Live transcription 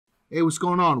Hey, what's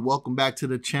going on? Welcome back to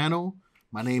the channel.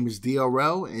 My name is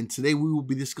DRL, and today we will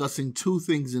be discussing two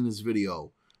things in this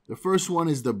video. The first one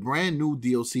is the brand new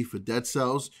DLC for Dead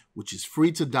Cells, which is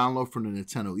free to download from the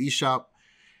Nintendo eShop.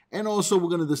 And also we're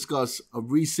going to discuss a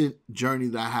recent journey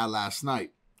that I had last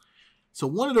night. So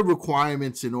one of the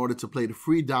requirements in order to play the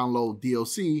free download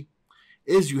DLC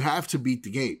is you have to beat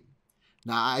the game.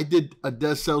 Now, I did a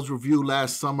Dead Cells review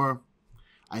last summer.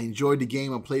 I enjoyed the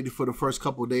game. I played it for the first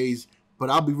couple of days. But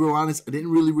I'll be real honest, I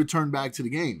didn't really return back to the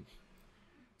game.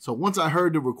 So once I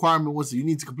heard the requirement was that you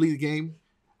need to complete the game,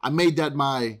 I made that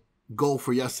my goal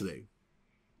for yesterday.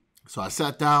 So I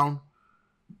sat down,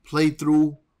 played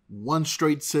through one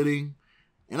straight sitting,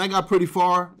 and I got pretty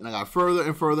far, and I got further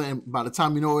and further, and by the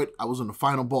time you know it, I was on the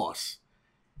final boss.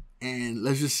 And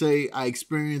let's just say I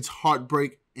experienced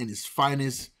heartbreak in its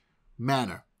finest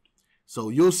manner. So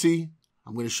you'll see,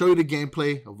 I'm going to show you the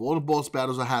gameplay of all the boss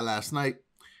battles I had last night.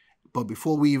 But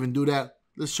before we even do that,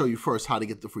 let's show you first how to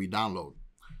get the free download.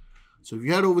 So if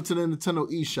you head over to the Nintendo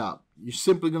eShop, you're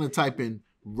simply going to type in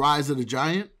Rise of the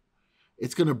Giant.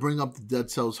 It's going to bring up the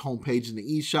Dead Cells homepage in the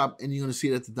eShop, and you're going to see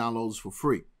that the download is for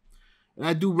free. And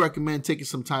I do recommend taking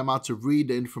some time out to read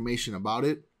the information about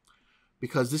it,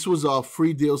 because this was a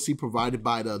free DLC provided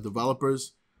by the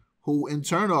developers, who in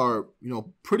turn are,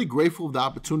 pretty grateful of the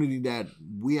opportunity that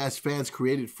we as fans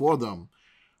created for them.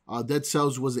 Dead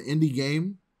Cells was an indie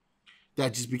game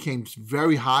that just became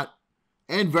very hot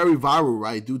and very viral,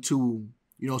 right? Due to,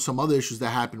 some other issues that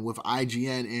happened with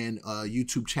IGN and a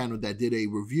YouTube channel that did a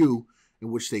review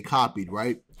in which they copied,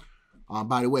 right?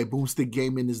 By the way, Boomstick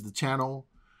Gaming is the channel,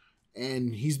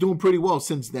 and he's doing pretty well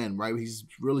since then, right? He's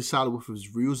really solid with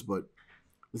his reviews, but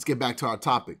let's get back to our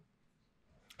topic.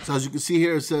 So as you can see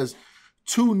here, it says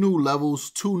 2 new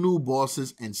levels, 2 new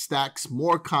bosses, and stacks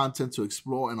more content to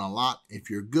explore and unlock. If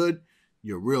you're good,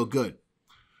 you're real good.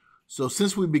 So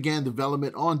since we began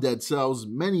development on Dead Cells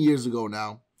many years ago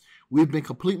now, we've been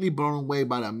completely blown away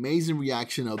by the amazing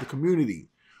reaction of the community.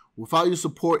 Without your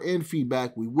support and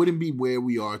feedback, we wouldn't be where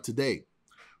we are today.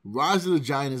 Rise of the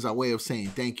Giant is our way of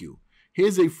saying thank you.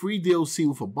 Here's a free DLC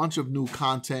with a bunch of new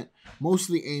content,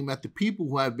 mostly aimed at the people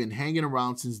who have been hanging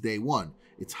around since day one.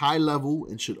 It's high level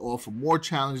and should offer more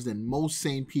challenge than most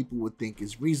sane people would think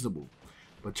is reasonable.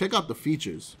 But check out the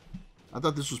features. I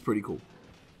thought this was pretty cool.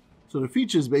 So the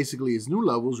features basically is new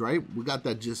levels, right? We got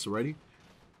that gist already.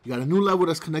 You got a new level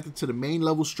that's connected to the main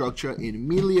level structure and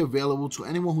immediately available to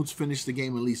anyone who's finished the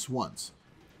game at least once.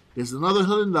 There's another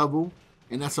hidden level,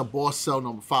 and that's a boss cell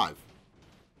number 5.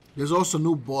 There's also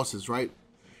new bosses, right?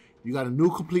 You got a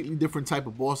new completely different type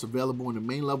of boss available in the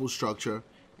main level structure,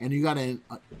 and you got an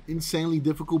insanely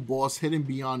difficult boss hidden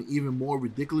beyond even more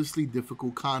ridiculously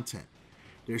difficult content.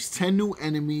 There's 10 new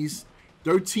enemies,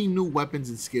 13 new weapons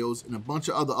and skills, and a bunch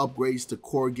of other upgrades to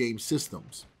core game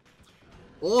systems.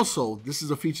 Also, this is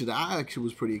a feature that I actually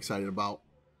was pretty excited about,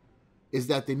 is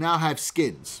that they now have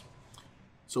skins.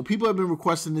 So people have been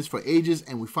requesting this for ages,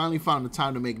 and we finally found the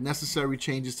time to make necessary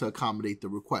changes to accommodate the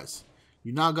requests.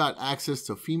 You now got access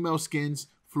to female skins,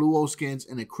 fluo skins,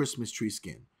 and a Christmas tree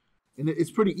skin. And it's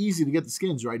pretty easy to get the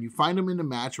skins, right? You find them in the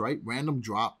match, right? Random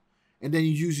drop, and then you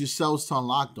use your cells to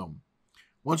unlock them.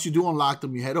 Once you do unlock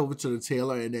them, you head over to the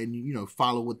tailor and then,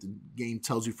 follow what the game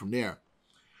tells you from there.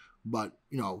 But,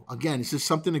 again, it's just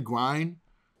something to grind.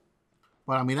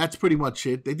 But, I mean, that's pretty much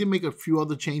it. They did make a few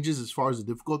other changes as far as the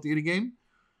difficulty of the game.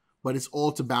 But it's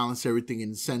all to balance everything in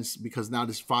a sense, because now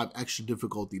there's 5 extra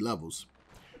difficulty levels.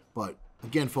 But,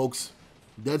 again, folks,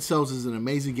 Dead Cells is an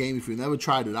amazing game. If you've never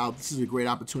tried it out, this is a great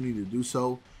opportunity to do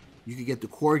so. You can get the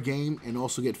core game and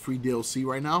also get free DLC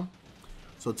right now.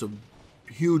 So it's a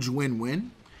huge win-win.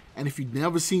 And if you've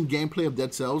never seen gameplay of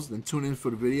Dead Cells, then tune in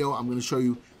for the video. I'm going to show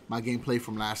you my gameplay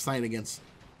from last night against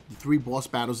the 3 boss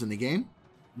battles in the game.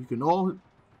 You can all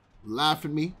laugh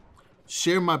at me,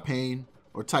 share my pain,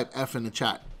 or type F in the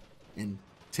chat and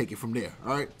take it from there.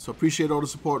 Alright, so appreciate all the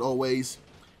support always.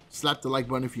 Slap the like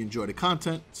button if you enjoy the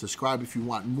content. Subscribe if you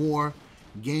want more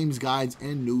games, guides,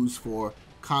 and news for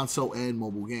console and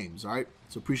mobile games. Alright,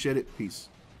 so appreciate it. Peace.